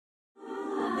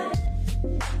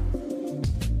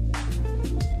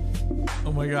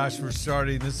Oh my gosh, we're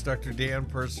starting. This is Dr. Dan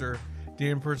Purser,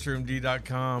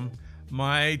 danpursermd.com.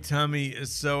 My tummy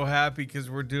is so happy because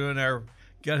we're doing our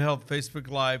Gut Health Facebook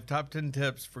Live top 10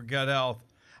 tips for gut health.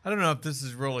 I don't know if this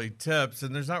is really tips,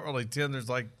 and there's not really 10, there's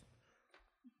like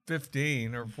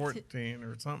 15 or 14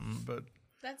 or something, but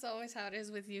that's always how it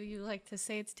is with you. You like to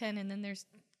say it's 10, and then there's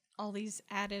all these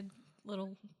added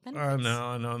little benefits.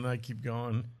 I know, and I keep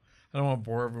going. I don't want to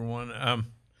bore everyone.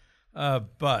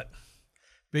 But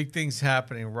big things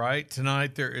happening, right?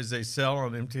 Tonight there is a sale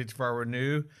on MTHFR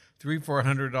Renew,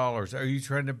 $300-400. Are you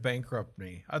trying to bankrupt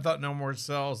me? I thought no more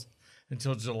sales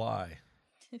until July.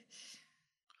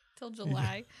 Till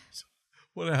July.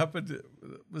 What happened?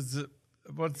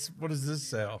 What is this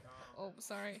sale? Oh,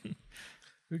 sorry.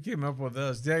 Who came up with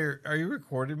this? Are you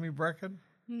recording me, Brecken?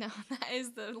 No, that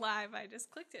is the live. I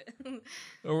just clicked it.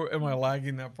 Or am I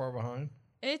lagging that far behind?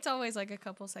 It's always like a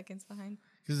couple seconds behind.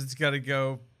 Because it's got to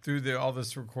go through all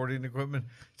this recording equipment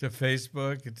to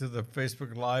Facebook and to the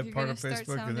Facebook Live You're part of start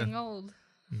Facebook. Sounding And then old.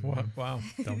 what? Wow,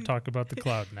 Don't talk about the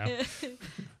cloud now.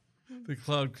 the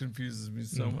cloud confuses me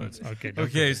so much. Okay.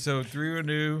 Okay, so 3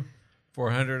 Renew,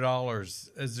 $400.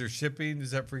 Is there shipping? Is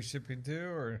that free shipping too,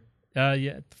 or?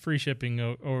 Yeah, free shipping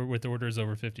or with orders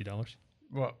over $50.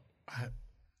 Well,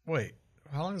 wait.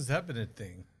 How long has that been a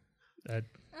thing?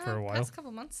 For a while. Past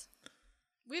couple months.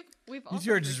 We've all.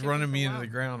 You are just running me into the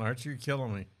ground, aren't you? You're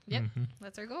killing me. Yep,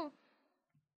 that's our goal.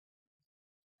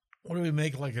 What do we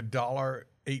make, like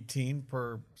 $1.18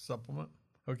 per supplement?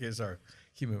 Okay, sorry.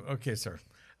 Keep moving. Okay, sorry.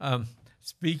 I am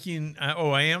speaking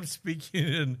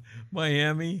in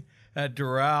Miami at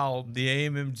Doral, the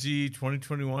AMMG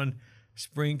 2021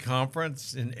 Spring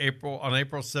Conference on April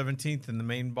 17th in the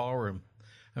main ballroom.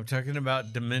 I'm talking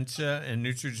about dementia and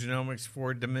nutrigenomics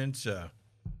for dementia.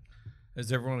 Is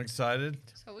everyone excited?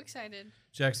 So excited.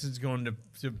 Jackson's going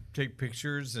to take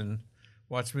pictures and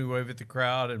watch me wave at the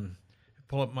crowd and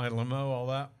pull up my limo, all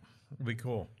that. It'll be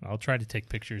cool. I'll try to take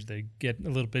pictures. They get a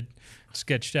little bit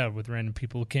sketched out with random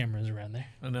people with cameras around there.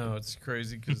 I know, it's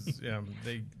crazy because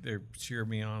they cheer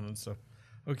me on and stuff.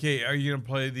 Okay, are you going to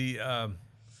play the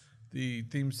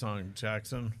theme song,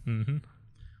 Jackson? Mm-hmm.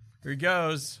 Here he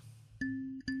goes.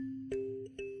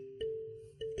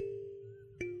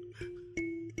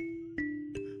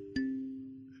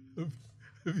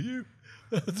 Have you?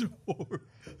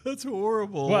 That's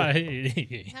horrible. Why?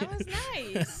 That was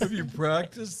nice. Have you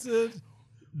practiced it?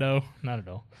 No, not at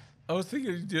all. I was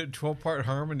thinking you did 12-part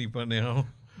harmony by now.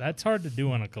 That's hard to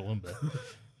do on a kalimba.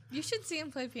 You should see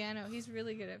him play piano. He's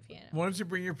really good at piano. Why don't you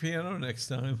bring your piano next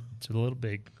time? It's a little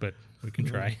big, but we can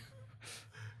try.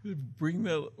 Bring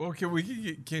that. Okay, we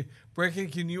can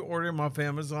Brecken, can you order him off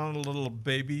Amazon a little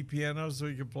baby piano so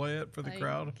you can play it for the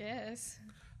crowd? I guess.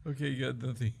 Okay, you got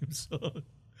the theme song.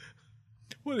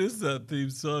 What is that theme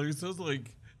song? It sounds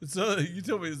like you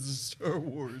told me it's a Star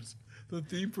Wars. The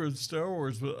theme for Star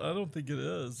Wars, but I don't think it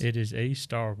is. It is a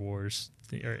Star Wars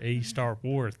or a Star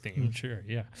Wars theme. Sure,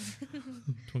 yeah.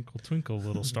 Twinkle, twinkle,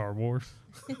 little Star Wars.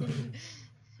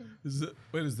 Is that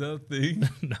a thing?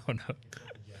 No.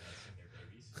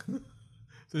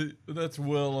 That's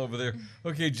Will over there.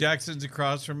 Okay, Jackson's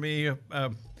across from me,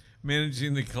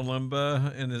 managing the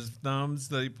kalimba and his thumbs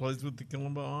that he plays with the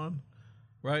kalimba on,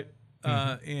 right?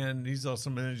 And he's also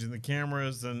managing the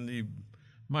cameras and the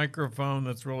microphone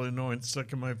that's really annoying,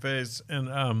 stuck in my face.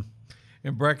 And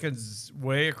Brecken's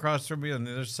way across from me on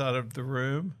the other side of the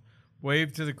room.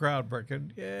 Wave to the crowd,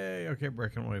 Brecken. Yay! Okay,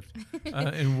 Brecken waved.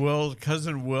 And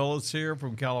cousin Will is here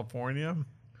from California.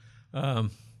 And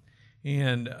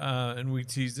we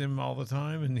tease him all the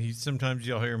time, and sometimes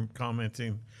you'll hear him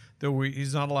commenting. Though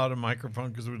he's not allowed a microphone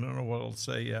because we don't know what he'll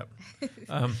say yet.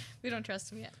 We don't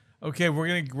trust him yet. Okay, we're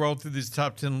going to roll through these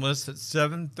top 10 lists at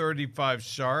 7:35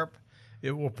 sharp. It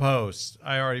will post.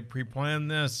 I already pre-planned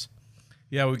this.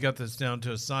 Yeah, we got this down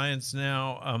to a science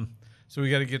now. So we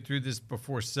got to get through this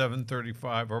before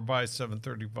 7:35 or by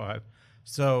 7:35.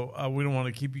 So we don't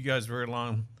want to keep you guys very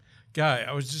long. Guy,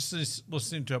 I was just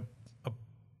listening to a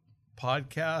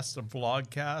podcast, a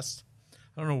vlogcast.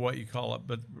 I don't know what you call it,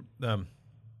 but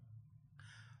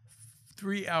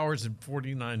 3 hours and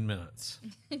 49 minutes.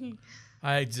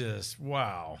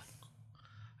 Wow.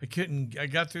 I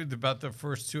got through about the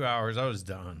first 2 hours. I was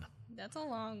done. That's a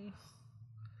long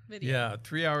video. Yeah,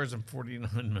 3 hours and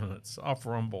 49 minutes off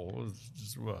Rumble. It was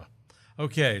just,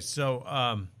 okay, so,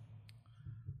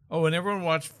 and everyone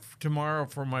watch tomorrow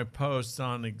for my post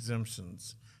on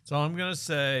exemptions. So I'm going to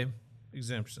say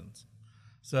exemptions.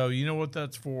 So you know what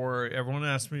that's for. Everyone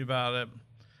asked me about it.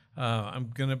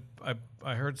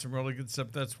 I heard some really good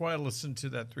stuff. That's why I listened to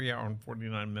that 3 hour and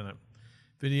 49 minute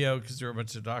video, because there are a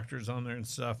bunch of doctors on there and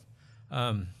stuff.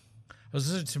 I was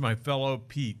listening to my fellow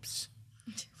peeps,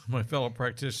 my fellow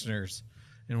practitioners,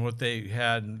 and what they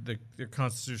had in their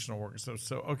constitutional work. So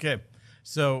okay.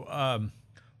 So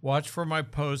watch for my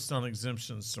post on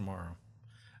exemptions tomorrow.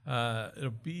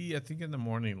 It'll be, I think, in the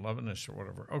morning, 11ish or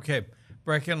whatever. Okay,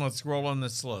 Brecken, let's roll on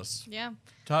this list. Yeah.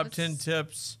 Top 10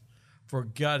 tips for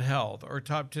gut health, or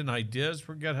top 10 ideas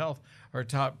for gut health, or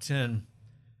top 10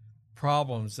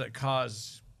 problems that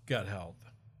cause gut health.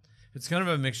 It's kind of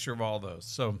a mixture of all those.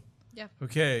 So, Yeah.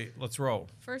 okay, let's roll.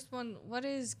 First one, what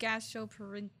is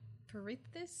gastroparesis?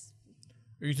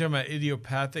 Are you talking about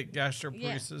idiopathic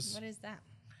gastroparesis? Yeah. What is that?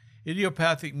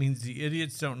 Idiopathic means the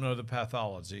idiots don't know the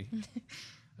pathology.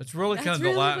 It's really That's kind of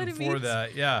really the what Latin it for means?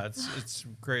 that. Yeah, it's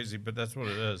crazy, but that's what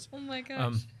it is. Oh my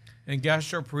gosh. And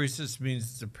gastroparesis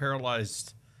means it's a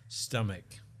paralyzed stomach.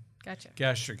 Gotcha.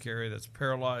 Gastric area that's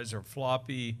paralyzed or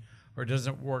floppy or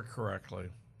doesn't work correctly.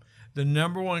 The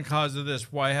number one cause of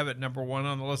this, why I have it number one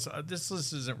on the list, this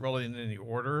list isn't really in any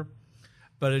order,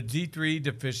 but a D3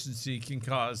 deficiency can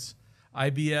cause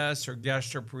IBS or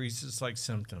gastroparesis-like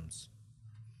symptoms.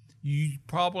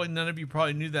 None of you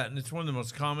probably knew that, and it's one of the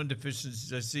most common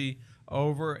deficiencies I see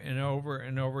over and over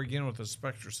and over again with a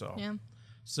SpectraCell. Yeah.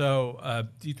 So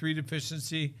D3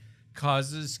 deficiency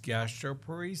causes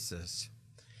gastroparesis,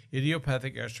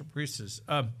 idiopathic gastroparesis.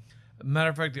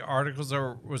 Matter of fact, the articles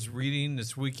I was reading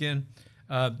this weekend,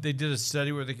 they did a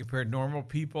study where they compared normal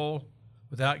people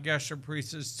without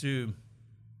gastroparesis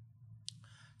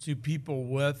to people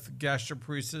with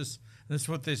gastroparesis. And that's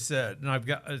what they said. And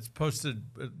it's posted,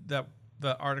 that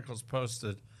the article's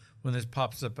posted when this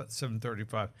pops up at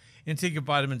 7:35. Intake of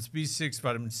vitamins B6,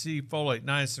 vitamin C, folate,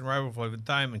 niacin, riboflavin,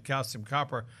 thiamine, calcium,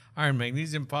 copper, iron,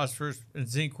 magnesium, phosphorus, and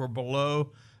zinc were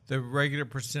below the regular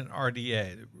percent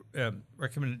RDA,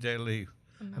 recommended daily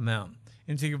amount.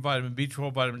 Intake of vitamin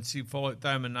B12, vitamin C, folate,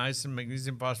 thiamine, niacin,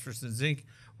 magnesium, phosphorus, and zinc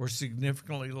were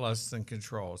significantly less than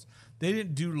controls. They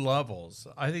didn't do levels.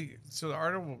 I think so. The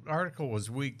article was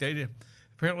weak.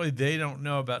 Apparently they don't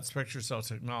know about SpectraCell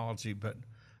technology, but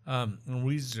and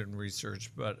we didn't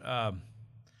research. But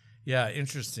yeah,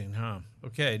 interesting, huh?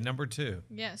 Okay, number 2.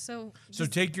 Yeah. So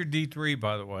take your D3,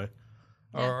 by the way,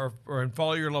 or and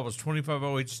follow your levels. 25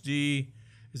 OHD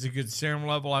is a good serum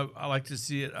level. I like to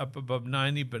see it up above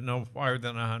 90, but no higher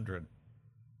than 100.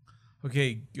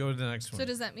 Okay, go to the next one. So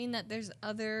does that mean that there's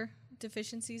other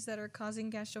deficiencies that are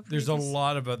causing gastroparesis? There's a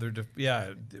lot of other, Is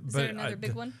there another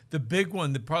big one? The big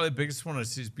one, probably the biggest one I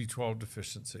see is B12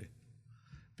 deficiency.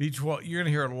 B12, you're going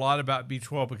to hear a lot about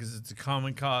B12 because it's a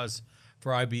common cause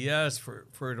for IBS, for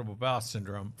irritable bowel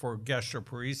syndrome, for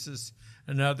gastroparesis,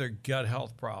 and other gut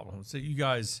health problems. So you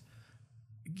guys,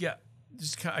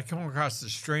 I come across the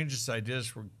strangest ideas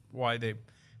for why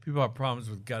people have problems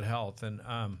with gut health, and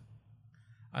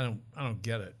I don't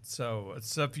get it. So it's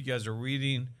stuff you guys are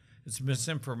reading. It's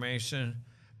misinformation,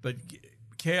 but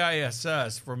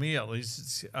KISS, for me at least,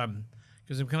 it's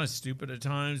because I'm kind of stupid at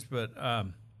times, but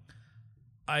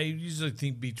I usually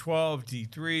think B12,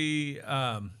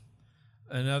 D3,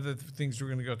 and other things we're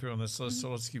going to go through on this list. So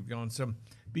let's keep going. So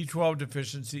B12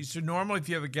 deficiency. So normally if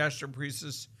you have a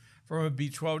gastroparesis from a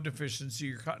B12 deficiency,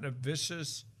 you're caught in a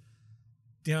vicious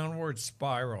downward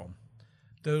spiral.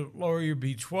 The lower your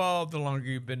B12, the longer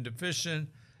you've been deficient,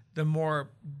 the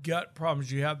more gut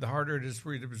problems you have, the harder it is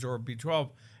for you to absorb B12.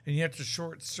 And you have to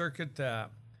short circuit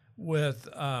that with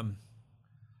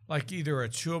like either a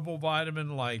chewable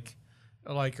vitamin like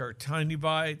our Tiny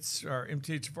Bites, our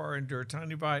MTHFR Endure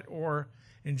Tiny Bite, or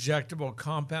injectable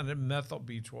compounded methyl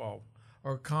B12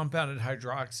 or compounded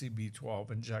hydroxy B12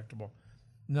 injectable,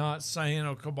 not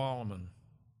cyanocobalamin.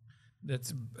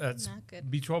 That's Not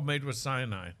good. B12 made with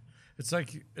cyanide. It's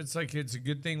like it's a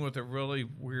good thing with a really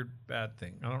weird bad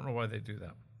thing. I don't know why they do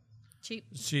that. Cheap.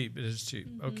 It's cheap. It is cheap.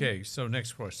 Okay, so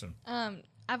next question.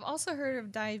 I've also heard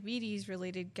of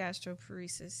diabetes-related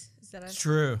gastroparesis. Is that It's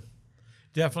true.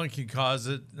 Definitely can cause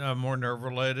it. More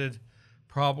nerve-related.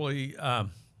 Probably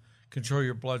control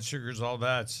your blood sugars. All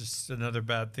that. It's just another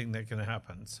bad thing that can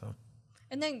happen. So.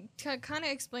 And then to kind of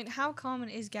explain, how common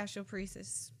is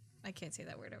gastroparesis? I can't say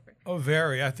that word over. Oh,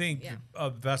 very. I think a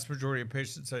vast majority of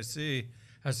patients I see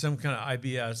has some kind of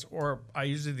IBS, or I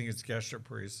usually think it's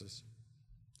gastroparesis.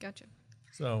 Gotcha.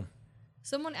 So,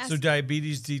 someone asked. So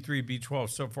diabetes, D3, B12.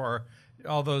 So far,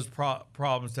 all those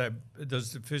problems,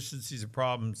 those deficiencies and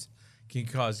problems, can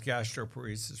cause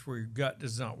gastroparesis, where your gut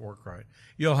does not work right.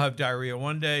 You'll have diarrhea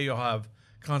one day, you'll have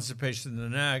constipation the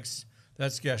next.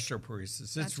 That's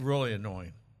gastroparesis. It's really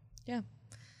annoying. Yeah,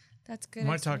 that's good. Am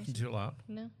I talking too loud?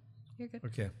 No, you're good.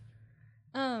 Okay.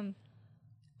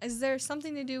 Is there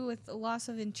something to do with the loss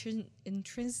of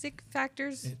intrinsic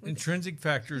factors? Intrinsic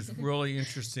factors really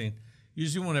interesting.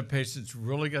 Usually when a patient's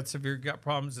really got severe gut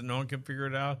problems and no one can figure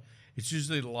it out, it's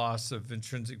usually loss of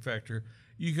intrinsic factor.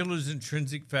 You can lose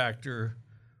intrinsic factor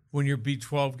when your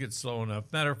B12 gets low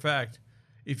enough. Matter of fact,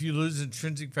 if you lose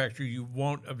intrinsic factor, you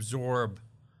won't absorb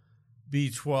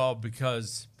B12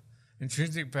 because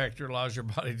intrinsic factor allows your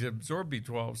body to absorb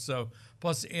B12. So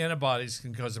plus antibodies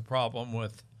can cause a problem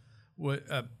with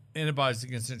antibodies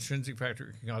against intrinsic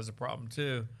factor can cause a problem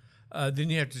too. Then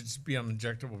you have to just be on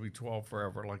injectable B12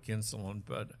 forever, like insulin.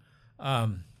 But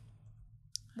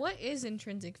what is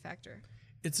intrinsic factor?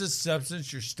 it's a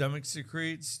substance your stomach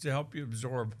secretes to help you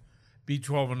absorb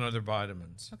B12 and other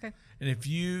vitamins. Okay. And if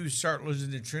you start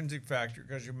losing intrinsic factor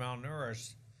because you're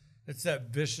malnourished, it's that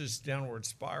vicious downward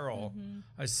spiral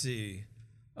I see.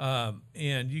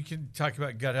 And you can talk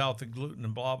about gut health and gluten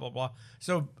and blah, blah, blah.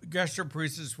 So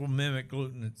gastroparesis will mimic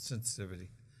gluten sensitivity.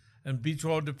 And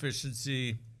B12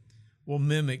 deficiency will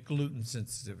mimic gluten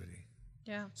sensitivity.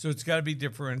 Yeah. So it's got to be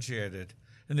differentiated.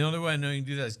 And the only way I know you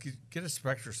can do that is get a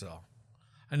SpectraCell.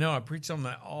 I know I preach on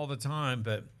that all the time,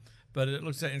 but it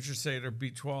looks at intracellular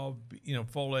B12,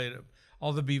 folate,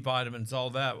 all the B vitamins, all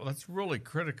that. Well, that's really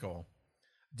critical.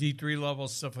 D3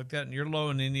 levels, stuff like that. And you're low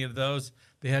in any of those,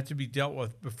 they have to be dealt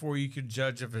with before you can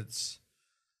judge if it's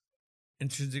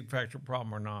intrinsic factor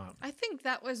problem or not. I think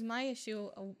that was my issue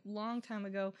a long time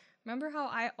ago. Remember how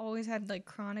I always had like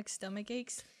chronic stomach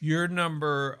aches? You're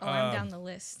number... I'm down the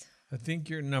list. I think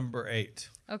you're number 8.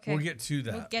 Okay. We'll get to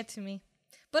that. We'll get to me.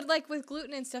 But like with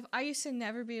gluten and stuff, I used to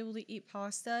never be able to eat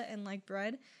pasta and like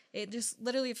bread. It just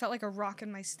literally felt like a rock in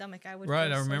my stomach. I would Right,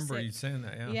 feel I so remember sick. you saying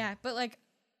that, yeah. Yeah, but like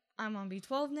I'm on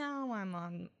B12 now. I'm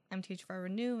on MTHFR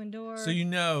Renew, Endure. So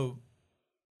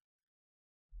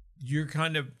you're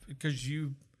kind of, because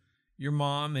your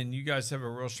mom and you guys have a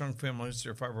real strong family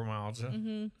history of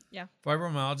fibromyalgia. Yeah.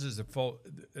 Fibromyalgia is the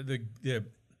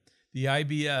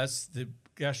IBS, the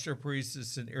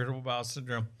gastroparesis and irritable bowel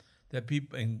syndrome that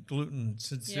people, and gluten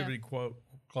sensitivity, quote,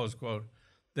 close quote,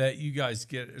 that you guys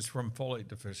get is from folate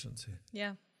deficiency.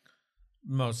 Yeah.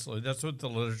 Mostly. That's what the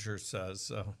literature says.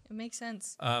 So It makes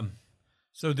sense.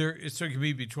 so it can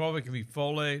be B12, it can be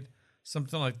folate,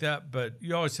 something like that, but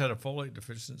you always had a folate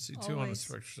deficiency too on the Always.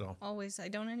 SpectraCell. Always. I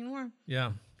don't anymore.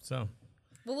 Yeah. So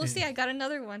Well, we'll see. I got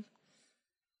another one.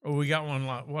 we got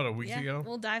one a week Yeah. ago?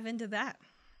 We'll dive into that.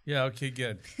 Yeah, okay,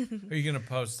 good. Are you gonna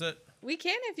post it? We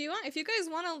can if you want. If you guys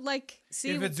want to like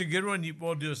see. If it's a good one,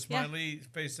 we'll do a smiley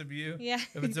face of you. Yeah.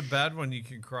 If it's a bad one, you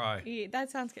can cry. Yeah, that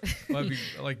sounds good. I'd be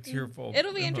like tearful.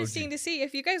 It'll be emoji. interesting to see.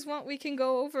 If you guys want, we can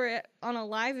go over it on a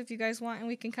live if you guys want, and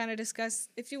we can kind of discuss.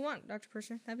 If you want, Dr.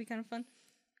 Purser, that'd be kind of fun.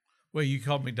 Wait, you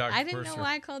called me Dr. I didn't Purser. know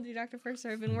why I called you Dr. Purser.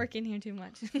 I've been working here too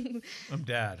much. I'm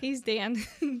Dad. He's Dan.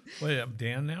 Wait, I'm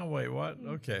Dan now? Wait, what?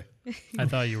 Okay. I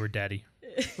thought you were daddy.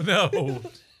 No.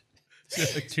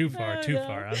 Too far, Oh, too no.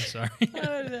 far. I'm sorry.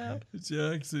 Oh no.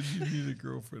 Jackson, you need a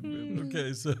girlfriend, man.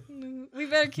 Okay, so We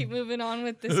better keep moving on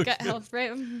with this gut health,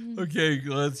 right? okay,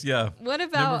 let's What number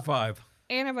about 5.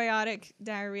 antibiotic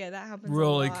diarrhea? That happens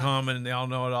Really a lot. common, and they all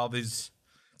know it. All these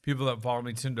people that follow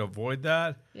me tend to avoid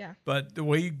that. Yeah. But the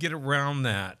way you get around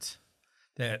that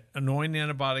annoying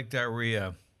antibiotic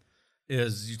diarrhea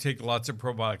is you take lots of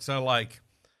probiotics. I like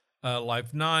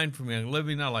Life 9 from Young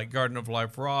Living. I like Garden of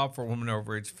Life Raw for women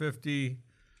over age 50.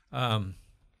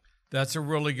 That's a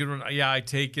really good one. Yeah, I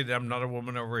take it. I'm not a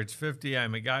woman over age 50.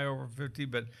 I'm a guy over 50,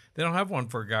 but they don't have one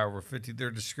for a guy over 50. They're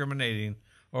discriminating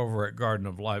over at Garden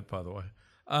of Life, by the way.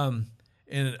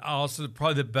 And also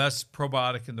probably the best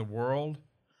probiotic in the world,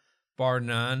 bar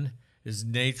none, is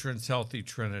Natron's Healthy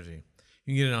Trinity.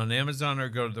 You can get it on Amazon or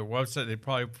go to their website. They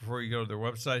probably prefer you go to their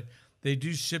website. They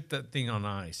do ship that thing on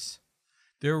ice.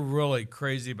 They're really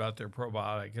crazy about their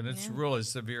probiotic, and it's really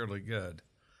severely good.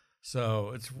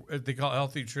 So they call it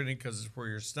Healthy Trinity because it's for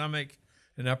your stomach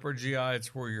and upper GI. It's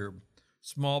for your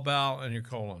small bowel and your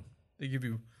colon. They give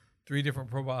you 3 different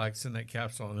probiotics in that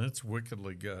capsule, and it's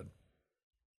wickedly good.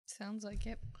 Sounds like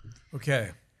it.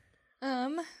 Okay.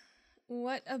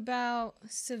 What about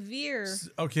severe?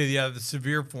 Okay, yeah, the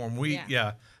severe form.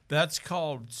 That's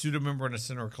called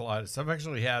pseudomembranous enterocolitis. I've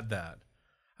actually had that.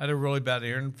 I had a really bad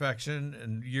ear infection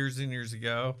and years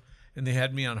ago, and they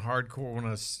had me on hardcore when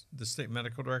I was the state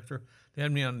medical director. They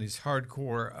had me on these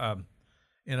hardcore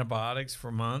antibiotics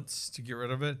for months to get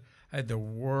rid of it. I had the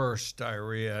worst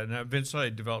diarrhea, and eventually I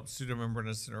developed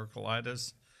pseudomembranous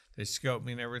enterocolitis. They scoped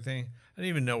me and everything. I didn't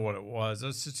even know what it was. I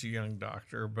was such a young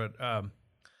doctor, but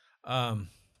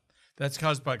that's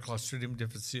caused by Clostridium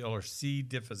difficile or C.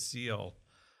 difficile.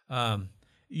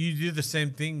 You do the same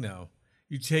thing though.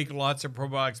 You take lots of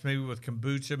probiotics, maybe with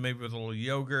kombucha, maybe with a little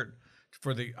yogurt.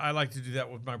 I like to do that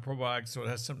with my probiotics, so it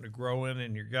has something to grow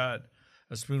in your gut.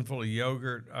 a spoonful of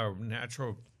yogurt or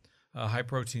natural high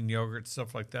protein yogurt,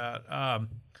 stuff like that.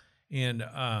 And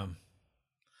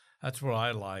that's what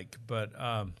I like. But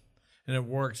and it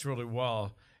works really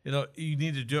well. You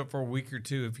need to do it for a week or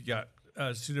two if you got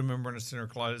pseudomembranous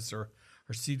enterocolitis or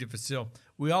C. difficile.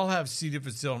 We all have C.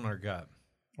 difficile in our gut,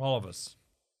 all of us.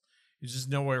 There's just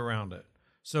no way around it.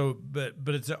 So, but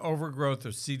it's an overgrowth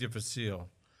of C. difficile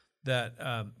that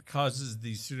causes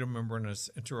the pseudomembranous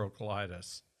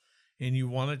enterocolitis. And you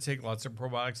want to take lots of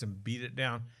probiotics and beat it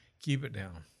down, keep it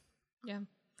down. Yeah.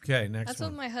 Okay, next That's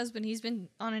one. what my husband, he's been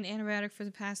on an antibiotic for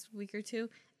the past week or two,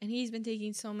 and he's been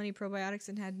taking so many probiotics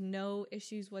and had no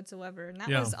issues whatsoever. And that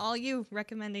was all you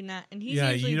recommending that. And he's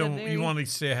usually you want to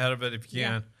stay ahead of it if you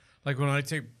can. Like when I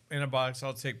take antibiotics,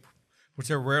 I'll take,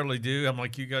 which I rarely do. I'm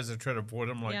like you guys, I try to avoid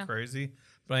them like crazy.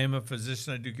 But I am a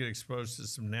physician. I do get exposed to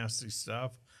some nasty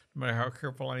stuff, no matter how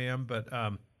careful I am. But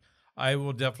I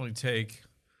will definitely take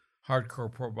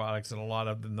hardcore probiotics and a lot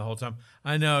of them the whole time.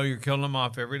 I know you're killing them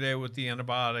off every day with the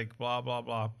antibiotic, blah, blah,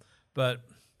 blah. But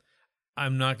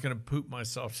I'm not going to poop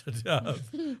myself to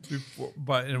death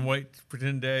and wait for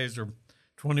 10 days or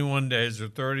 21 days or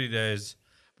 30 days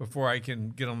before I can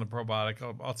get on the probiotic.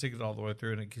 I'll take it all the way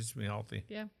through and it keeps me healthy.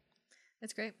 Yeah,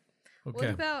 that's great. Okay. What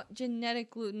about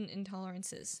genetic gluten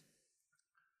intolerances?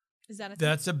 Is that a thing?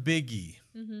 That's a biggie.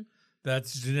 Mm-hmm.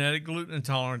 That's genetic gluten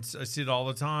intolerance. I see it all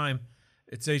the time.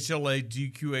 It's HLA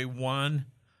DQA1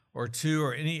 or 2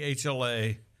 or any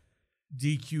HLA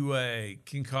DQA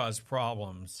can cause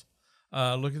problems.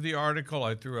 Look at the article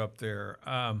I threw up there.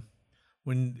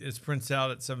 When it prints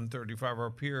out at 7:35, our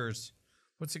peers,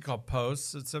 what's it called?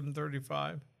 Posts at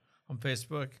 7:35 on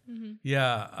Facebook. Mm-hmm.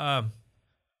 Yeah.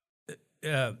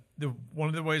 One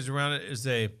of the ways around it is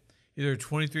either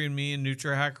 23andMe and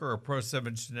NutriHacker or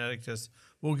Pro7 genetic test.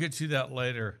 We'll get to that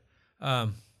later.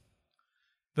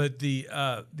 But the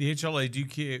HLA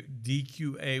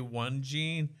DQA1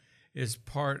 gene is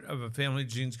part of a family of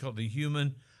genes called the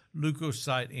human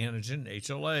leukocyte antigen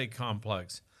HLA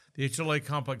complex. The HLA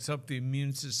complex helps the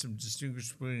immune system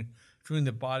distinguish between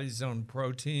the body's own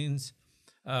proteins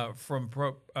from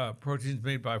proteins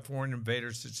made by foreign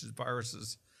invaders such as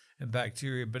viruses and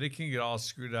bacteria. But it can get all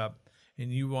screwed up,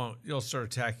 and you'll start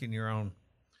attacking your own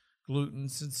gluten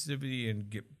sensitivity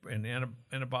and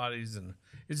antibodies, and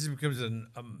it just becomes a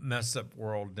messed up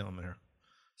world down there.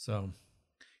 So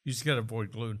you just got to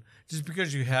avoid gluten. Just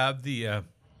because you have the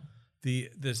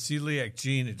celiac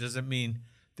gene, it doesn't mean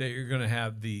that you're going to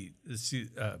have the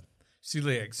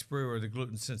celiac sprue or the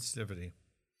gluten sensitivity.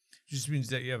 It just means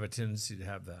that you have a tendency to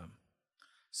have that.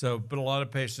 So, but a lot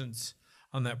of patients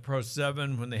on that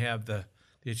Pro7, when they have the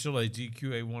HLA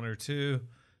DQA1 or 2,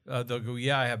 they'll go,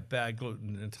 yeah, I have bad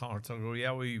gluten intolerance. I'll go,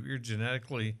 yeah, well, you're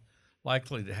genetically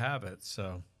likely to have it.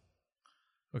 So,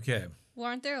 okay. Well,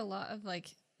 aren't there a lot of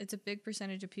it's a big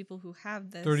percentage of people who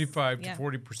have this. 35 to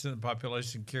 40% of the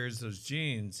population carries those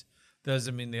genes.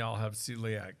 Doesn't mean they all have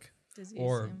celiac disease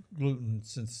or gluten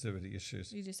sensitivity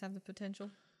issues. You just have the potential.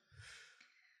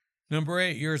 Number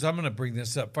 8, yours, I'm going to bring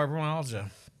this up. Fibromyalgia.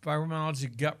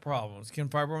 Fibromyalgia, gut problems. Can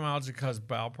fibromyalgia cause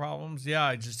bowel problems? Yeah,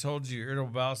 I just told you.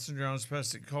 Irritable bowel syndrome,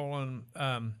 spastic colon.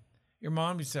 Your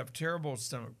mom used to have terrible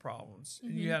stomach problems. Mm-hmm.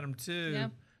 And you had them too. Yeah.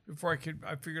 Before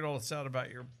I figured all this out about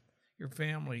your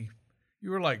family.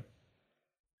 You were like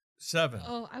 7.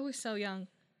 Oh, I was so young.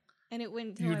 And it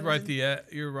went. You'd write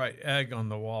you're right, egg on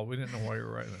the wall. We didn't know why you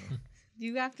were writing it.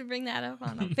 You have to bring that up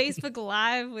on a Facebook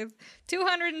Live with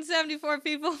 274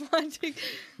 people watching.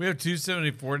 We have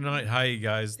 274 tonight. Hi, you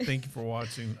guys. Thank you for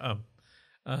watching.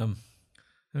 That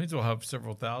means we'll have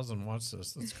several thousand watch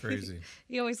this. That's crazy.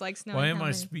 He always likes knowing. Why am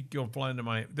I flying to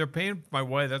Miami? They're paying my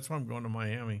way. That's why I'm going to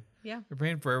Miami. Yeah. They're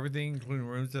paying for everything, including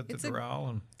rooms at the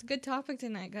Doral. It's a good topic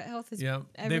tonight. Gut health is. Yeah.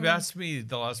 They've asked me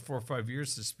the last 4 or 5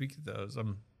 years to speak at those.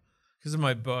 Because of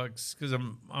my books, because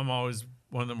I'm always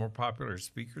one of the more popular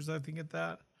speakers, I think, at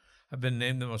that. I've been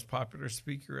named the most popular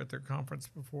speaker at their conference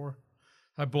before.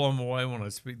 I blow them away when I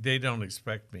speak. They don't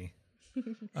expect me.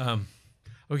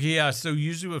 Okay, yeah, so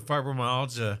usually with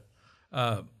fibromyalgia,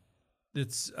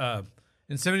 it's and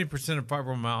 70% of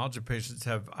fibromyalgia patients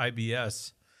have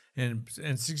IBS, and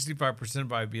 65% of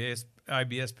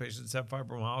IBS patients have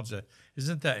fibromyalgia.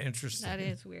 Isn't that interesting? That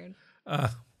is weird.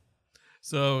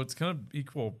 So it's kind of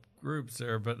equal groups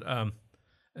there, but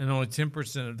and only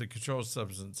 10% of the controlled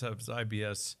substance has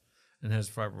IBS and has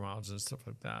fibromyalgia and stuff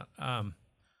like that. But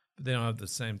they don't have the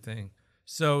same thing.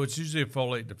 So it's usually a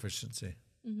folate deficiency.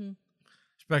 Mm-hmm.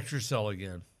 Spectracell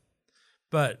again.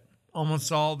 But almost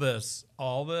almost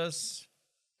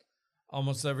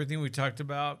everything we talked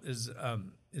about is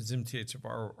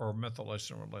MTHFR or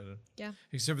methylation related. Yeah.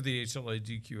 Except for the HLA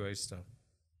DQA stuff.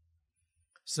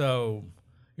 So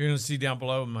you're going to see down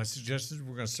below my suggestions.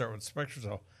 We're going to start with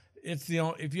Spectracell. It's the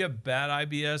only, if you have bad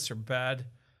IBS or bad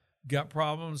gut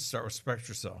problems, start with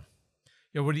Spectracell.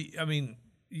 Yeah, I mean,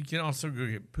 you can also go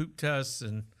get poop tests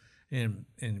and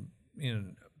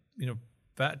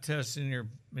fat tests in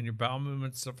your bowel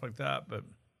movements, stuff like that, but it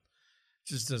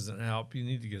just doesn't help. You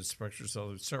need to get a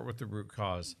Spectracell. Start with the root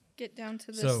cause. Get down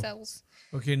to the cells.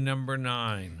 Okay, number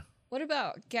 9. What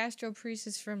about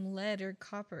gastroparesis from lead or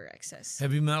copper excess?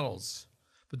 Heavy metals.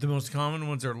 But the most common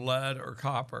ones are lead or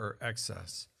copper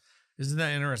excess. Isn't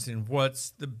that interesting?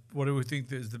 What do we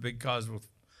think is the big cause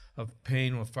of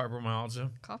pain with fibromyalgia?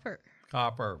 Copper.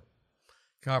 Copper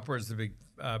is the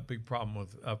big problem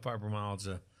with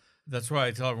fibromyalgia. That's why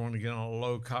I tell everyone to get on a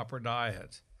low copper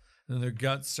diet. And then their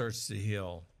gut starts to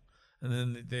heal. And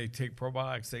then they take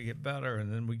probiotics, they get better,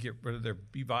 and then we get rid of their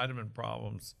B vitamin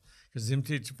problems. Because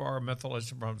MTHFR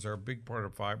methylation problems are a big part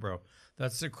of fibro.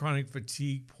 That's the chronic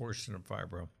fatigue portion of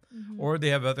fibro. Mm-hmm. Or they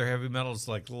have other heavy metals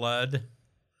like lead,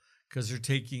 because they're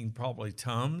taking probably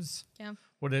Tums. Yeah.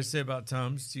 What did I say about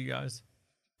Tums to you guys?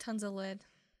 Tons of lead.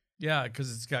 Yeah,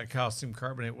 because it's got calcium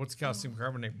carbonate. What's calcium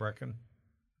carbonate, Brecken?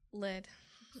 Lead.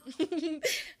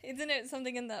 Isn't it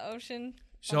something in the ocean?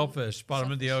 Shellfish,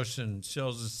 bottom of the ocean.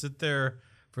 Shells just sit there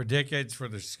for decades before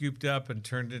they're scooped up and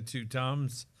turned into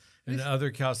Tums and other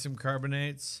calcium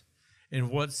carbonates. And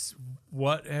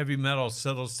what heavy metal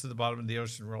settles to the bottom of the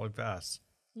ocean really fast?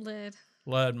 Lead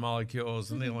molecules,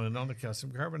 and they land on the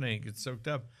calcium carbonate, get soaked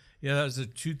up. Yeah, that was a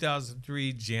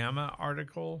 2003 JAMA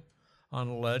article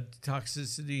on lead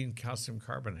toxicity and calcium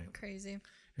carbonate. Crazy.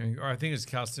 Or I think it's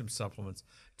calcium supplements.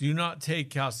 Do not take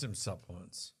calcium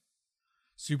supplements.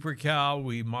 Super Cal,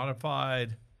 we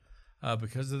modified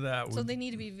because of that. So they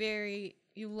need to be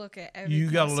you look at every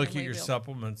You got to look at your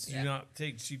supplements. Yeah. Do not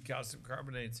take cheap calcium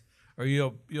carbonates, or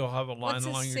you'll have a line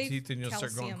along your teeth and you'll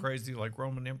start going crazy like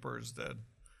Roman emperors did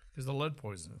because of lead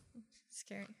poisoning.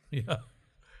 Scary. Yeah.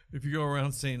 If you go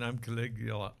around saying I'm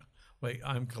Caligula,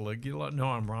 I'm Caligula? No,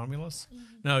 I'm Romulus?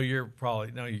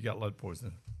 Mm-hmm. No, you got lead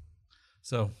poisoning.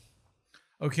 So,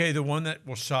 okay, the one that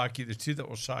will shock you, the two that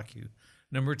will shock you,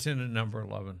 number 10 and number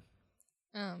 11.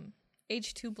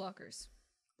 H2 blockers.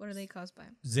 What are they caused by?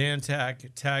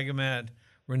 Zantac, Tagamet,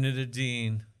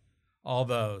 ranitidine, all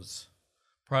those.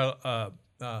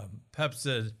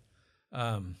 Pepsid,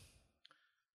 on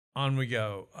we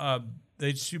go.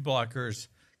 The H2 blockers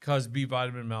cause B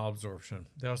vitamin malabsorption.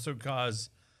 They also cause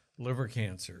liver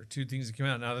cancer. 2 things that come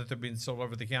out now that they're being sold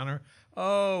over the counter.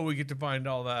 Oh, we get to find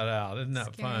all that out. Isn't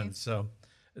that fun? So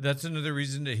that's another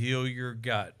reason to heal your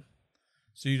gut.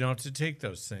 So you don't have to take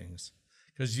those things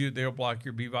because they'll block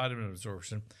your B vitamin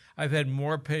absorption. I've had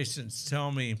more patients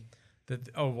tell me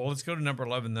that, let's go to number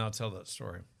 11, then I'll tell that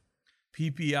story.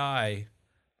 PPI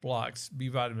blocks B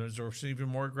vitamin absorption even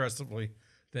more aggressively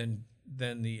than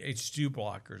the H2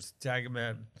 blockers,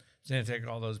 Tagamet, Zantac,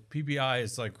 all those. PPI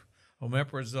is like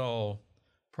omeprazole,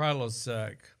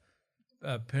 Prilosec,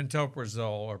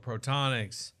 pantoprazole or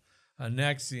Protonix,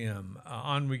 Nexium,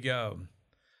 on we go.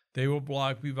 They will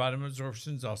block B vitamin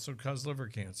absorptions, also cause liver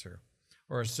cancer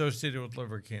or associated with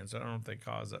liver cancer. I don't know if they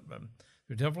cause it, but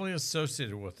they're definitely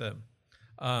associated with it.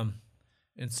 And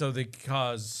so they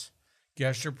cause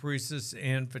gastroparesis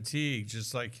and fatigue,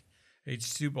 just like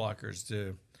H2 blockers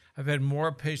do. I've had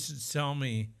more patients tell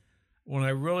me when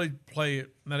I really play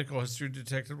medical history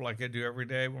detective like I do every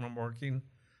day when I'm working.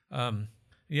 I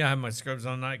have my scrubs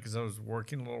on at night because I was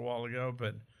working a little while ago,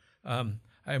 but I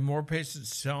have more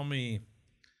patients tell me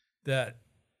that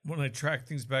when I track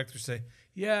things back, they say,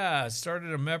 I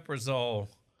started omeprazole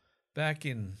back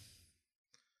in...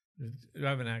 Do I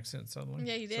have an accent suddenly?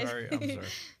 Yeah, you did. Sorry, I'm sorry.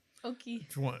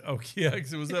 Okie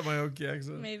accent. Was that my Okie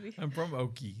accent? Maybe. I'm from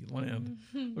Okie land.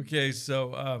 Okay,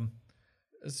 so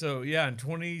in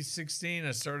 2016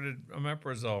 I started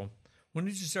omeprazole. When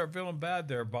did you start feeling bad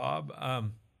there, Bob? I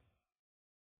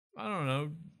don't know.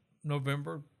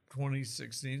 November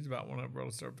 2016 is about when I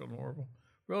really started feeling horrible.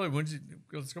 Really,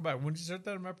 let's go back. When did you start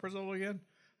that omeprazole again?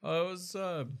 It was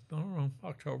I don't know,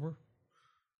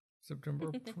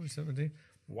 September 2017.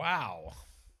 Wow.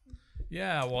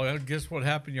 Yeah, well, guess what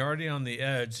happened? You're already on the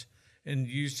edge, and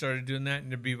you started doing that in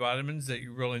the B vitamins that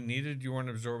you really needed. You weren't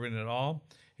absorbing at all,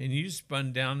 and you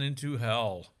spun down into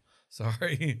hell.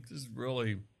 Sorry, just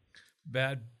really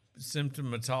bad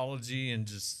symptomatology, and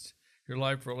just your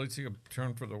life really took a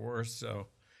turn for the worse.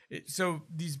 So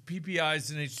these PPIs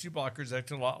and H2 blockers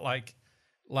act a lot like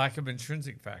lack of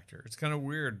intrinsic factor. It's kind of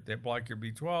weird. They block your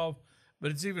B12,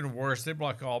 but it's even worse. They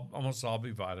block almost all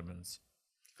B vitamins.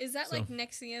 Is that like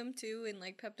Nexium too, and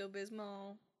like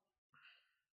Pepto-Bismol?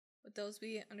 Would those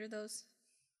be under those?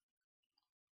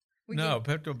 No,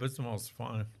 Pepto-Bismol is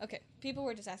fine. Okay, people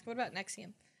were just asking, what about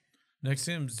Nexium?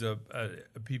 Nexium's a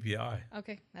PPI.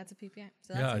 Okay, that's a PPI.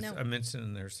 So that's a no. I mentioned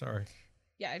in there. Sorry.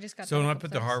 Yeah, I just got. So when I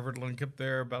put the Harvard link up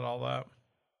there about all that.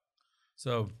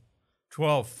 So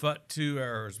 12 FUT2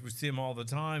 errors. We see them all the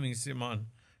time. You can see them on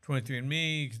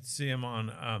 23andMe. You can see them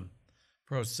on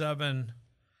Pro7.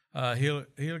 So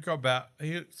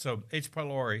H.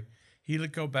 pylori,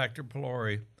 Helicobacter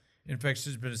pylori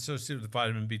infection has been associated with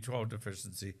vitamin B12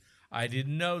 deficiency. I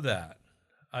didn't know that.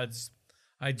 I just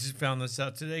found this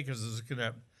out today because I was looking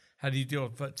at how do you deal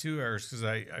with FUT2 errors, because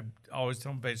I always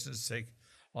tell patients to take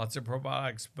lots of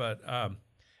probiotics, but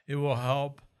it will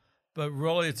help. But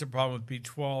really, it's a problem with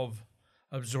B12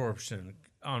 absorption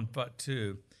on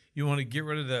FUT2. You want to get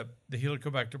rid of the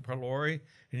Helicobacter pylori,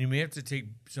 and you may have to take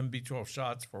some B12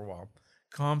 shots for a while.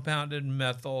 Compounded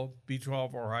methyl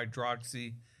B12 or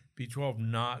hydroxy B12,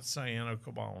 not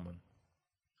cyanocobalamin.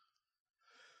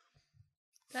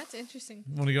 That's interesting.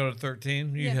 Want to go to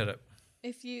 13? You hit it.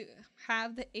 If you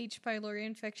have the H. pylori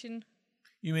infection,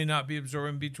 you may not be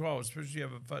absorbing B12, especially if you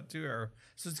have a FUT2 error.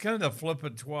 So it's kind of the flip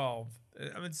of 12. I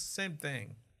mean, it's the same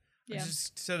thing. Yeah. I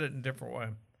just said it in a different way.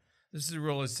 This is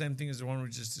really the same thing as the one we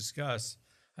just discussed.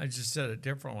 I just said it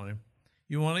differently.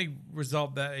 You want to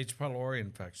resolve that H. pylori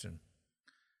infection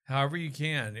however you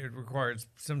can. It requires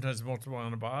sometimes multiple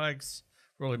antibiotics,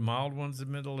 really mild ones,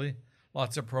 admittedly.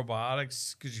 Lots of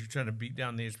probiotics because you're trying to beat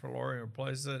down the H. pylori and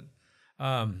replace it.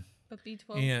 But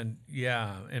B12. And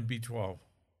B12.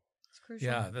 It's crucial.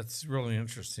 Yeah, that's really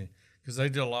interesting because I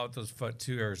did a lot with those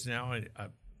FUT2 errors. Now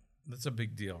that's a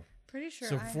big deal. Pretty sure.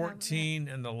 So 14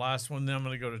 and the last one, then I'm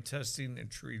going to go to testing and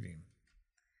treating.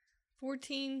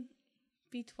 14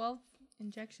 B12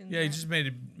 injections. Yeah, you just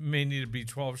may need a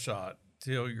B12 shot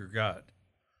to heal your gut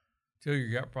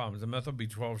problems. A methyl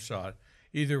B12 shot,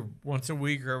 either once a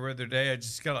week or every other day. I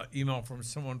just got an email from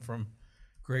someone from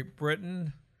Great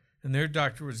Britain, and their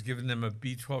doctor was giving them a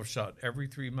B12 shot every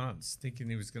 3 months, thinking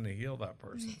he was going to heal that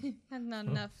person. That's not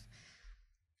enough.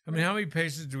 I mean, how many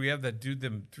patients do we have that do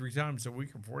them 3 times a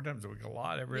week or 4 times a week? A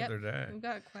lot every other day. We've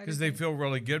got quite because they feel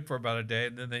really good for about a day,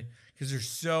 and then because they're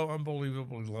so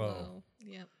unbelievably low.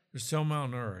 Yep. They're so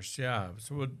malnourished. Yeah.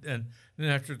 So and then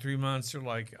after 3 months, they're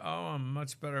like, "Oh, I'm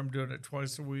much better. I'm doing it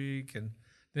twice a week." And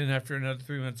then after another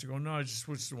 3 months, you go, "No, I just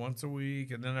switched to once a week."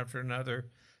 And then after another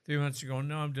 3 months, you go,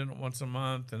 "No, I'm doing it once a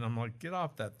month." And I'm like, "Get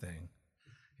off that thing."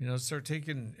 Start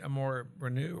taking a more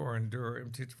Renew or Endure,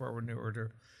 MTHFR Renew or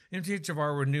Endure.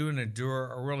 MTHFR Renew and Endure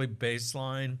are really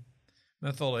baseline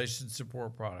methylation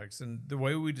support products. And the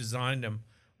way we designed them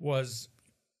was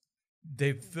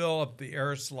they fill up the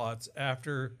error slots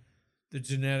after the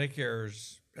genetic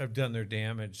errors have done their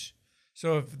damage.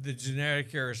 So if the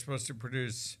genetic error is supposed to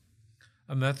produce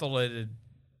a methylated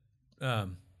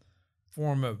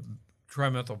form of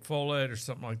trimethylfolate or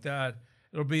something like that,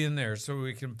 it'll be in there so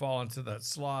we can fall into that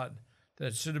slot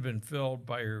that should have been filled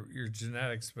by your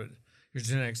genetics, but your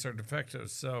genetics are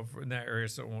defective, so in that area,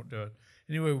 so it won't do it.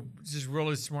 Anyway, just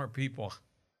really smart people,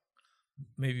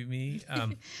 maybe me,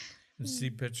 and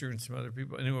Steve Pitcher and some other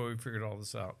people. Anyway, we figured all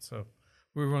this out. So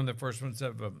we were one of the first ones to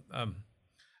have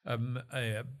a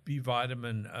B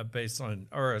vitamin baseline,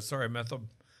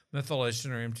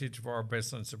 methylation or MTHFR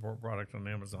baseline support product on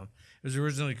Amazon. It was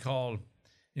originally called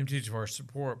MTHFR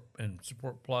Support and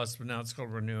Support Plus, but now it's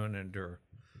called Renew and Endure.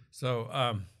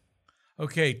 So,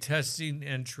 okay, testing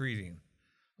and treating.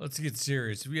 Let's get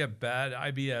serious. If you have bad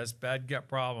IBS, bad gut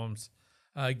problems,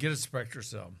 get a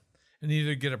SpectraCell. And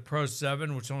either get a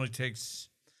Pro7, which only takes,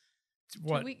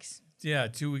 2 weeks. Yeah,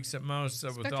 2 weeks at most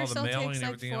with all the mailing and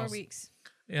everything else. 4 weeks.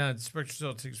 Yeah,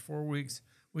 SpectraCell takes 4 weeks.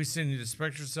 We send you the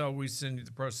SpectraCell. We send you the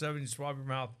Pro7. You swab your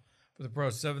mouth for the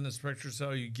Pro7, the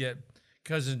SpectraCell. You get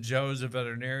Cousin Joe's a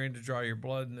veterinarian to draw your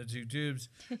blood in the 2 tubes.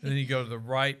 And then you go to the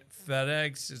right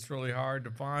FedEx. It's really hard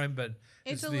to find, but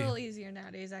it's a little easier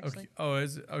nowadays, actually. Okay. Oh,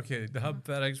 is it? Okay. The hub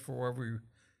FedEx for wherever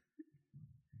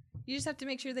you just have to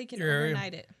make sure they can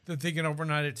overnight it. That they can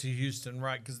overnight it to Houston,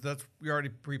 right? Because we already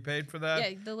prepaid for that.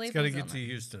 Yeah, the label's it's got to get to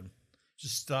Houston.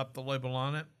 Just stop the label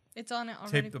on it. It's on it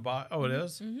already. Tape the box. Oh, it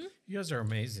is? Mm-hmm. You guys are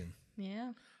amazing.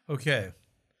 Yeah. Okay.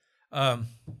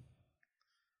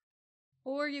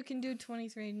 Or you can do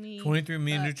 23andMe.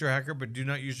 23andMe and NutriHacker, but do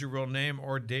not use your real name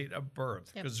or date of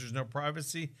birth because there's no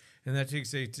privacy, and that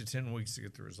takes 8 to 10 weeks to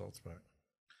get the results back.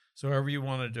 So however you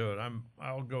want to do it,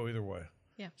 I'll go either way.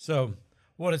 Yeah. So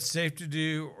what it's safe to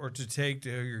do or to take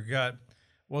to heal your gut,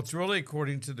 well, it's really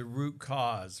according to the root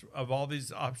cause of all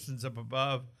these options up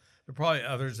above. There are probably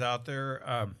others out there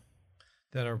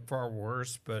that are far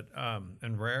worse, but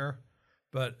and rare,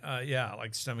 but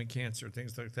like stomach cancer,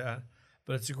 things like that.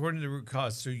 But it's according to the root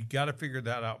cause, so you got to figure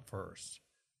that out first.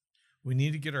 We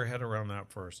need to get our head around that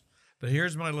first. But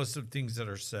here's my list of things that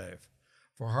are safe.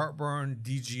 For heartburn,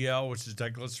 DGL, which is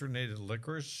diglycerinated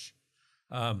licorice.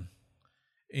 And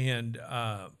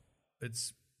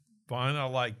it's fine. I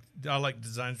like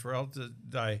Designs for Health.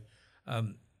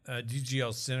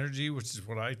 DGL Synergy, which is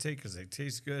what I take because they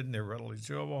taste good and they're readily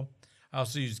chewable. I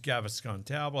also use Gaviscon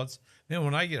tablets. Then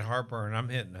when I get heartburn, I'm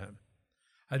hitting it.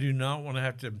 I do not want to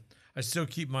have to. I still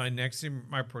keep my Nexium,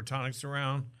 my Protonics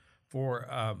around for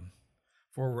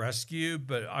rescue,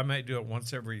 but I might do it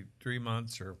once every 3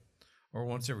 months or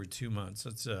once every 2 months.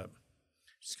 That's it.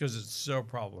 Just because it's so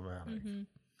problematic.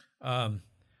 And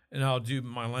I'll do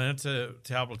my Lanta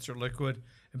tablets are liquid.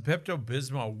 And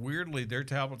Pepto-Bismol, weirdly, their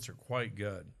tablets are quite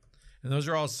good. And those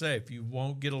are all safe. You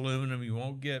won't get aluminum. You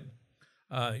won't get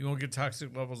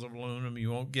toxic levels of aluminum.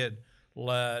 You won't get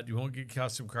lead. You won't get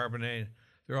calcium carbonate.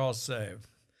 They're all safe.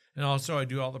 And also, I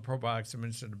do all the probiotics I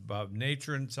mentioned above.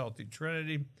 Natron's Healthy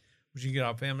Trinity, which you can get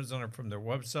off Amazon or from their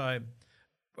website.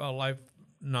 Life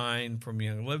 9 from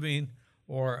Young Living,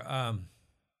 or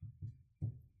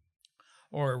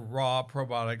raw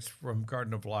probiotics from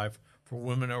Garden of Life for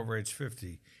women over age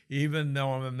 50, even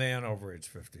though I'm a man over age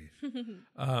 50.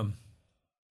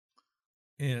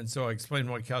 And so I explained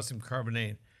why calcium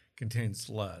carbonate contains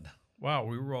lead. Wow,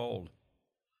 we rolled.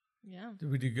 Yeah.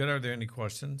 Did we do good? Are there any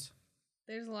questions?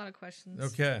 There's a lot of questions.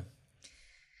 Okay.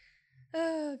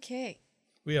 Okay.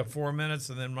 We have 4 minutes,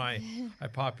 and then I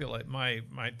populate, my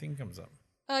thing comes up.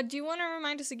 Do you want to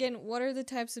remind us again, what are the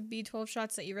types of B12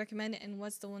 shots that you recommend, and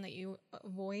what's the one that you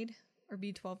avoid, or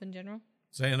B12 in general?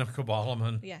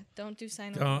 Cyanocobalamin. Yeah, don't do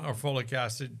cyanocobalamin. Or folic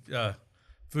acid.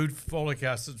 Food folic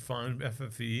acid, fine,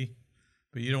 FFE,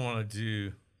 but you don't want to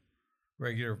do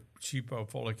regular cheapo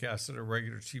folic acid or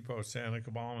regular cheapo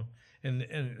cyanocobalamin. And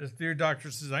if your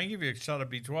doctor says, I can give you a shot of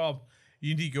B12,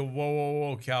 you need to go,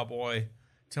 whoa, cowboy.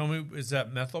 Tell me, is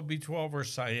that methyl B12 or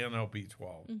cyano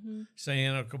B12?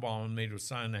 Cyanocobalamin made with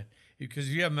cyanide. Because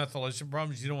if you have methylation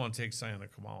problems, you don't want to take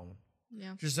cyanocobalamin.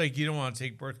 Yeah. Just like you don't want to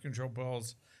take birth control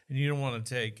pills, and you don't want to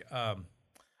take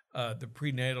the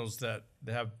prenatals that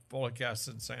have folic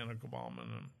acid, cyanocobalamin,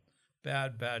 and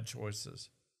bad choices.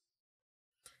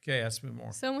 Okay, ask me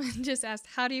more. Someone just asked,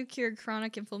 how do you cure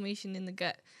chronic inflammation in the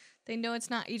gut? They know it's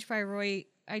not H. pylori,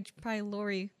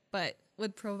 but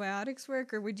would probiotics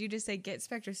work, or would you just say get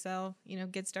SpectraCell,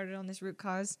 get started on this root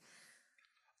cause?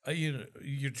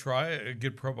 You try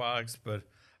get probiotics, but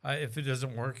if it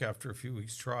doesn't work after a few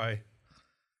weeks, get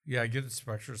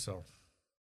SpectraCell.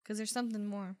 Because there's something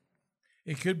more.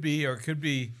 It could be, or it could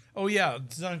be. Oh yeah,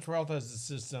 Design for Health has a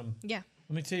system. Yeah.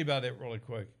 Let me tell you about it really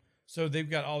quick. So they've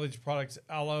got all these products,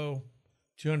 Aloe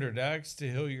 200X to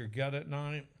heal your gut at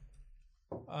night.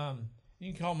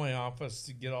 You can call my office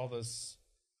to get all this.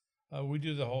 We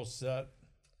do the whole set.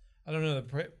 I don't know.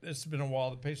 It's been a while.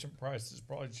 The patient price has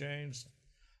probably changed.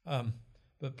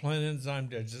 But Plant Enzyme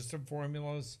digestive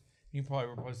formulas, you can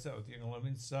probably replace that with Young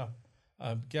Living stuff.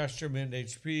 Gastromint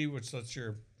HP, which lets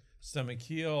your stomach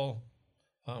heal.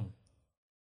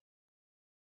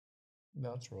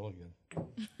 That's really good.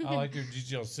 I like your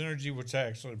DGL Synergy, which I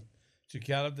actually took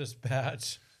out of this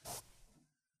batch.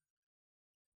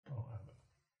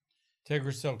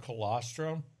 Tegracell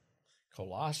Colostrum.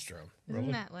 Really?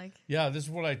 Isn't that like? Yeah, this is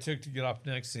what I took to get off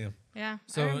Nexium. Yeah.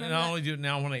 So and I only do it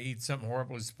now when I eat something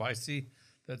horribly spicy.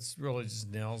 That's really just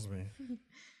nails me.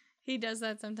 He does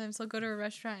that sometimes. He'll go to a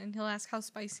restaurant and he'll ask how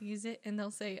spicy is it, and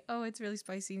they'll say, "Oh, it's really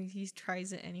spicy," and he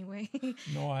tries it anyway.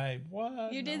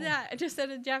 What? You did that just at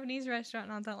a Japanese restaurant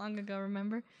not that long ago.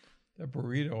 Remember? That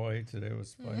burrito I ate today was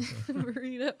spicy.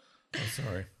 Burrito. Oh,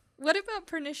 sorry. What about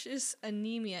pernicious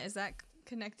anemia? Is that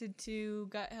connected to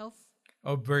gut health?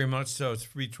 Oh, very much so. It's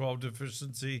B12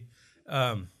 deficiency,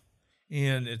 and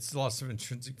it's loss of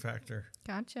intrinsic factor.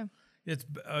 Gotcha. It's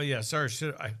sorry.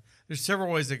 There's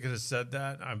several ways I could have said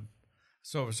that. I'm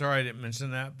so sorry I didn't mention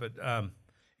that. But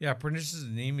pernicious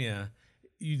anemia,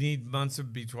 you need months of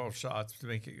B12 shots to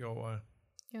make it go away.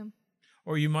 Yeah.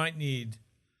 Or you might need,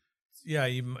 you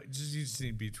just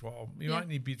need B12. You might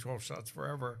need B12 shots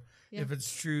forever if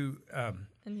it's true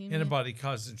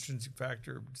antibody-caused intrinsic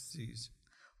factor disease.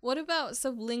 What about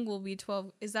sublingual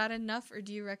B12? Is that enough, or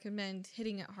do you recommend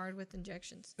hitting it hard with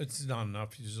injections? It's not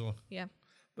enough usually. Yeah.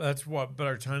 But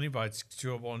our Tiny Bite's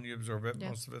chewable and you absorb it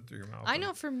most of it through your mouth. I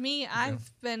know for me,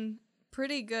 I've been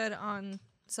pretty good on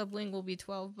sublingual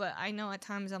B12, but I know at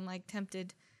times I'm like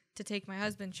tempted to take my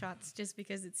husband's shots just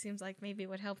because it seems like maybe it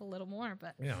would help a little more,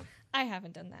 but I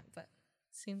haven't done that, but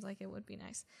it seems like it would be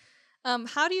nice.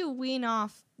 How do you wean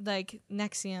off like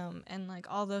Nexium and like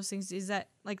all those things? Is that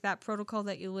like that protocol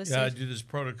that you listed? Yeah, I do this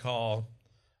protocol.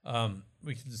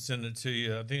 We can send it to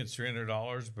you. I think it's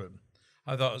 $300, but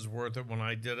I thought it was worth it when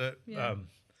I did it. Yeah.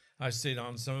 I stayed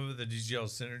on some of it. The DGL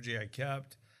Synergy I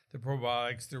kept. The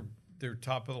probiotics, they're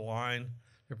top of the line.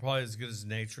 They're probably as good as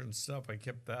Nature and stuff. I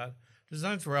kept that.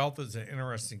 Designs for Health is an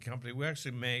interesting company. We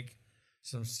actually make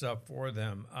some stuff for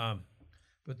them.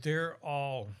 But they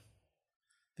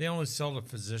only sell to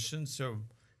physicians. So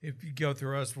if you go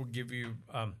through us, we'll give you,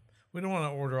 we don't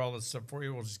want to order all this stuff for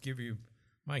you. We'll just give you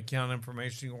my account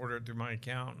information. You can order it through my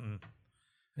account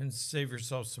and save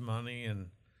yourself some money. And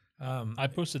I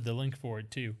posted the link for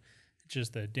it too. It's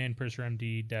just the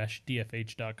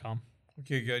danpursermd-dfh.com.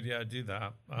 Okay, good. Yeah, do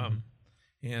that.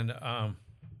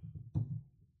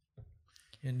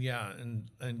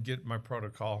 And get my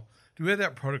protocol. Do we have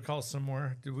that protocol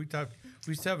somewhere? Did we talk?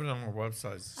 We used to have it on our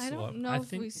website. I don't know I if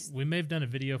think we may have done a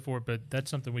video for it, but that's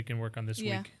something we can work on this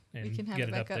week and we can have get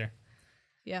it it up back up. there.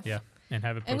 Yeah. Yeah, and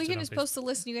have it posted And we can on just Facebook. post the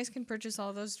list, and you guys can purchase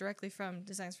all those directly from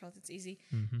Designs for Health. It's easy.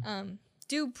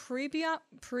 Do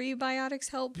prebiotics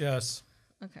help? Yes,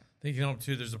 Okay. they can help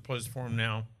too. There's a place for them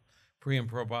now. Pre and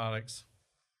probiotics.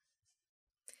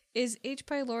 Is H.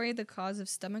 pylori the cause of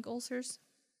stomach ulcers?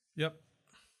 Yep.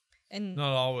 And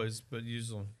Not always, but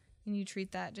usually. and you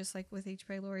treat that just like with H.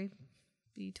 pylori,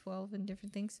 B12, and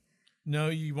different things? No,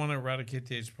 you want to eradicate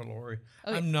the H. pylori.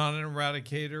 Okay. I'm not an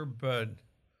eradicator, but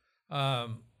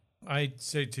I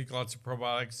say take lots of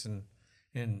probiotics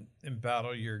and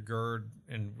battle your GERD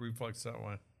and reflux that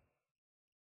way.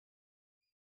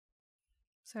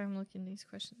 Sorry, I'm looking at these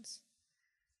questions.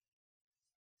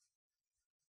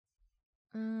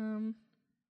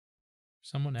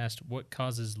 Someone asked, what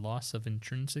causes loss of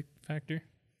intrinsic factor?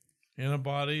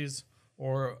 Antibodies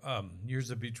or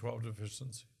years of B12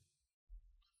 deficiency.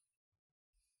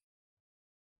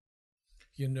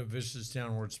 You get into a vicious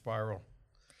downward spiral.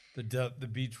 The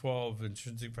B12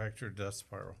 intrinsic factor death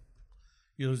spiral.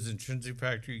 You lose intrinsic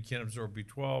factor, you can't absorb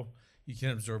B12. You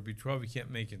can't absorb B12, you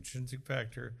can't make intrinsic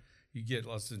factor. You get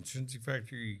less intrinsic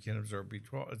factor, you can't absorb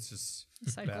B12. It's just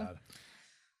Cycle. bad.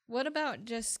 What about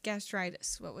just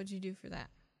gastritis? What would you do for that?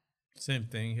 Same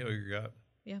thing, heal your gut.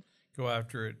 Yeah. Go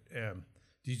after it.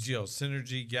 DGL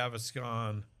Synergy,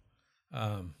 Gaviscon,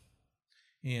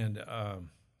 and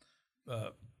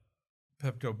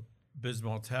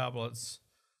Pepto-Bismol tablets,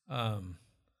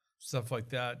 stuff like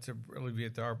that to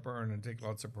alleviate the heartburn, and take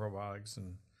lots of probiotics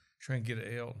and try and get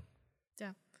it healed.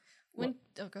 Yeah. Go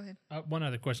ahead. One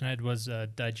other question I had was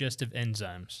digestive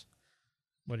enzymes.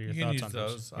 What are your You can thoughts use on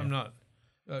those. Yeah. I'm not.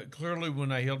 Clearly,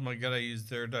 when I healed my gut, I used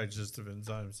their digestive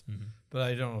enzymes, but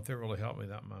I don't know if they really helped me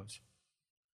that much.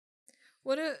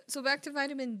 So back to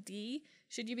vitamin D.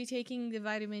 Should you be taking the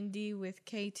vitamin D with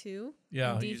K2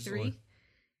 Yeah, and D3? usually.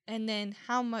 And then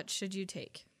how much should you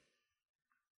take?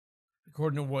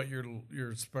 According to what your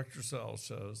SpectraCell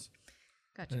shows.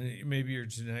 Gotcha. And maybe your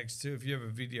genetics too. If you have a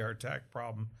VDR attack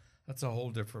problem, that's a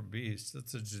whole different beast.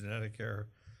 That's a genetic error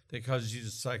that causes you to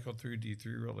cycle through D3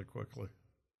 really quickly.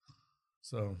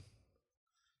 So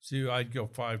I'd go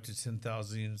 5 to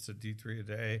 10,000 units of D3 a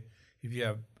day. If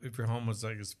your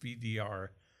homozygous VDR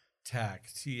TAC,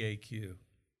 TAQ.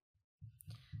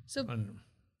 So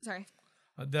sorry.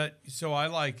 So I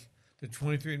like the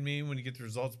 23andMe when you get the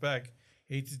results back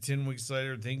 8 to 10 weeks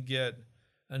later. Then get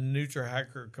a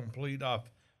NutraHacker complete off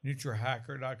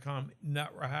NutraHacker.com,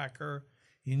 NutraHacker,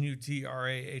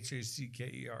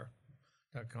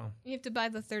 NutraHacker.com. You have to buy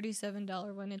the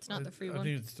 $37 one. It's not the free one. I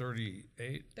think it's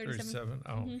 38, 37.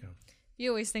 I don't know. You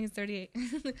always think it's 38.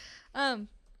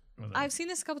 I've seen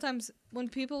this a couple times. When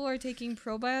people are taking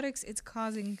probiotics, it's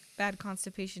causing bad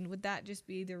constipation. Would that just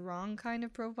be the wrong kind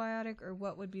of probiotic, or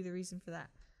what would be the reason for that?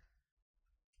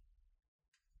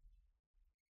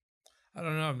 I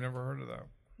don't know. I've never heard of that.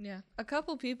 Yeah. A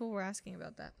couple people were asking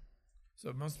about that. So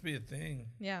it must be a thing.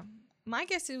 Yeah. My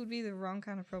guess it would be the wrong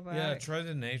kind of probiotic. Yeah, try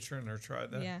the Nature or try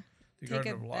that. Yeah. The Take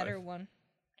Garden a of Life. better one.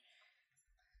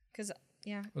 Because,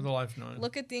 yeah. Or the Life 9.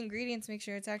 Look at the ingredients. Make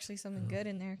sure it's actually something good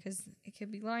in there, because it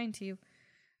could be lying to you.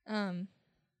 Or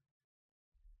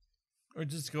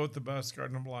just go with the best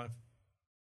Garden of Life.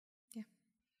 Yeah.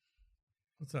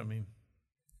 What's that mean?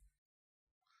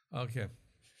 Okay.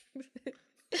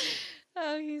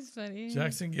 Oh, he's funny.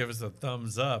 Jackson gave us a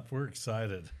thumbs up. We're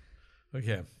excited.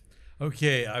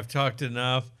 Okay, I've talked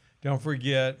enough. Don't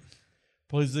forget,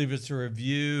 please leave us a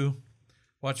review.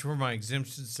 Watch for my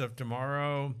exemption stuff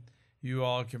tomorrow. You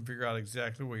all can figure out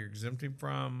exactly what you're exempting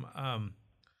from.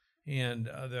 And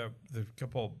the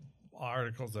couple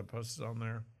articles I posted on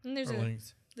there And there's are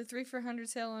links. the 3 for 100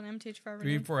 sale on MTH5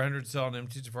 3 Renew. 400 sale on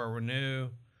MTH4 Renew.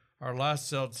 Our last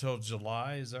sale till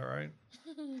July. Is that right?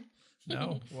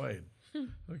 No? Wait.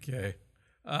 Okay.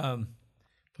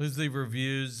 Please leave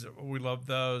reviews. We love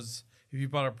those. If you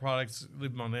bought our products,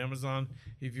 leave them on Amazon.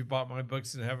 If you bought my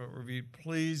books and haven't reviewed,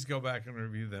 please go back and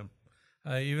review them.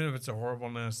 Even if it's a horrible,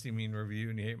 nasty, mean review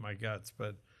and you hate my guts,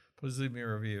 but please leave me a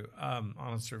review,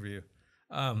 honest review.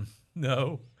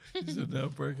 No, is it no,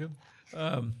 Breaking?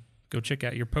 Go check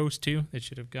out your post too. It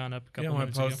should have gone up a couple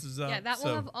minutes ago. My post is up. Yeah, that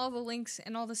will have all the links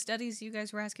and all the studies you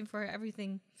guys were asking for.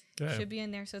 Everything should be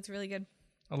in there, so it's really good.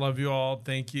 I love you all.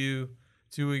 Thank you.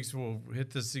 2 weeks, we'll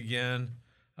hit this again.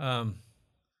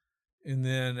 And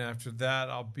then after that,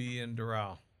 I'll be in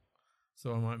Doral.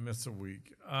 So I might miss a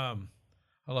week. I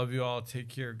love you all. Take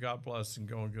care. God bless and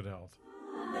go in good health.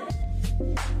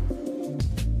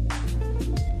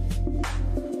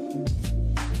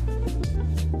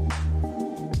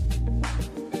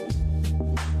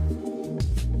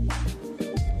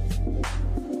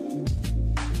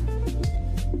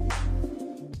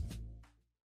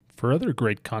 For other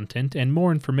great content and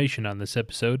more information on this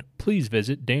episode, please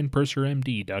visit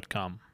danpursermd.com.